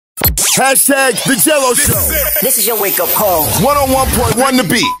Hashtag The Jello Show. This is your wake-up call. 101.1 The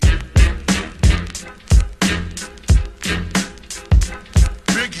Beat.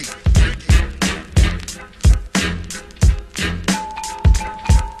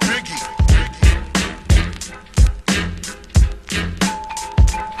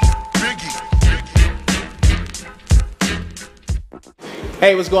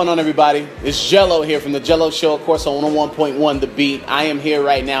 Hey, what's going on, everybody? It's Jello here from The Jello Show, of course, on 101.1 The Beat. I am here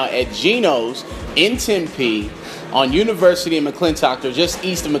right now at Gino's in Tempe on University in McClintock, or just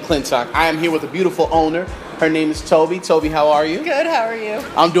east of McClintock. I am here with a beautiful owner. Her name is Toby. Toby, how are you? Good, how are you?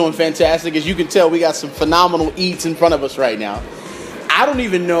 I'm doing fantastic. As you can tell, we got some phenomenal eats in front of us right now. I don't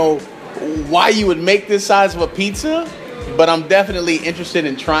even know why you would make this size of a pizza, but I'm definitely interested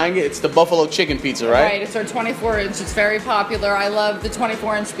in trying it. It's the buffalo chicken pizza, right? Right, it's our 24-inch. It's very popular. I love the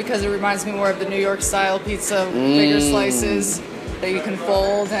 24-inch because it reminds me more of the New York style pizza, bigger slices that you can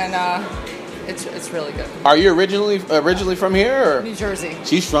fold, and it's really good. Are you originally from here? Or? New Jersey.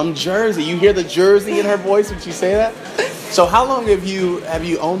 She's from Jersey. You hear the Jersey in her voice when she say that? So how long have you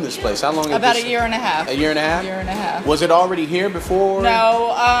owned this place? How long? About a year and a half. A year and a half? A year and a half. Was it already here before?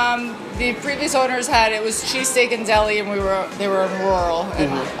 No, the previous owners it was cheesesteak and deli, and they were in rural, and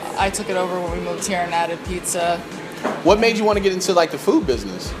I took it over when we moved here and added pizza. What made you want to get into like the food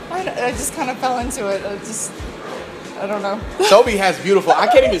business? I just kind of fell into it. I don't know. Toby has beautiful. I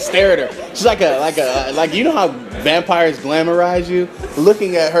can't even stare at her. She's like you know how vampires glamorize you?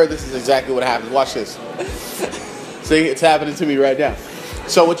 Looking at her, this is exactly what happens. Watch this. See, it's happening to me right now.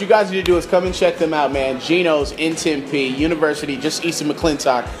 So what you guys need to do is come and check them out, man. Gino's in Tempe, University, just east of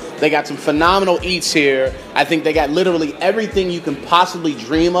McClintock. They got some phenomenal eats here. I think they got literally everything you can possibly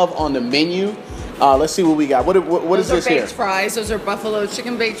dream of on the menu. Let's see what we got. What is this here? Those are baked fries. Those are buffalo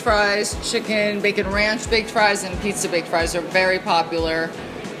chicken baked fries, chicken bacon ranch baked fries, and pizza baked fries. They're very popular.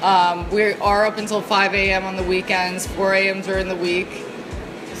 We are up until 5 a.m. on the weekends, 4 a.m. during the week.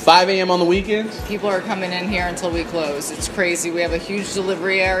 5 a.m. on the weekends? People are coming in here until we close. It's crazy. We have a huge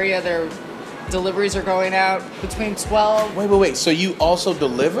delivery area. Their deliveries are going out between 12. Wait. So you also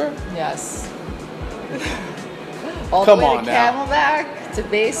deliver? Yes. All Come the way on to now. Camelback, to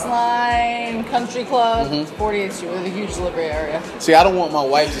Baseline, Country Club, 48th Street with a huge delivery area. See, I don't want my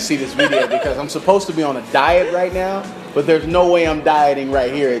wife to see this video because I'm supposed to be on a diet right now, but there's no way I'm dieting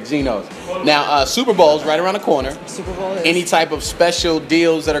right here at Gino's. Now, Super Bowl's right around the corner. Super Bowl is. Any type of special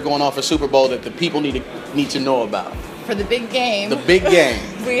deals that are going on for Super Bowl that the people need to know about? For the big game. The big game.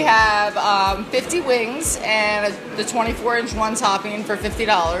 We have 50 wings and the 24-inch one topping for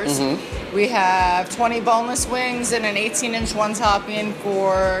 $50. We have 20 boneless wings and an 18-inch one topping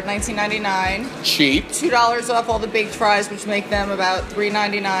for $19.99. Cheap. $2 off all the baked fries, which make them about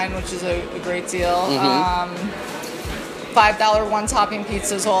 $3.99, which is a great deal. $5 one topping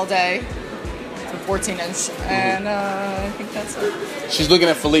pizzas all day. 14-inch, and I think that's it. She's looking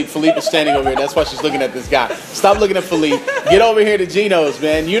at Philippe. Philippe is standing over here. That's why she's looking at this guy. Stop looking at Philippe. Get over here to Gino's,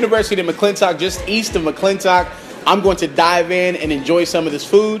 man. University of McClintock, just east of McClintock. I'm going to dive in and enjoy some of this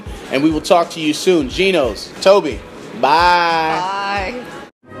food, and we will talk to you soon. Gino's. Toby. Bye. Bye.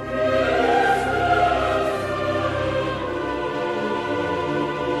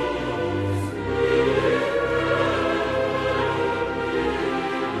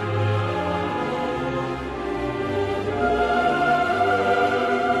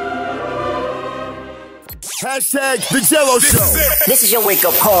 Hashtag The Jello Show. This is your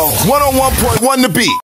wake-up call. 101.1 The Beat.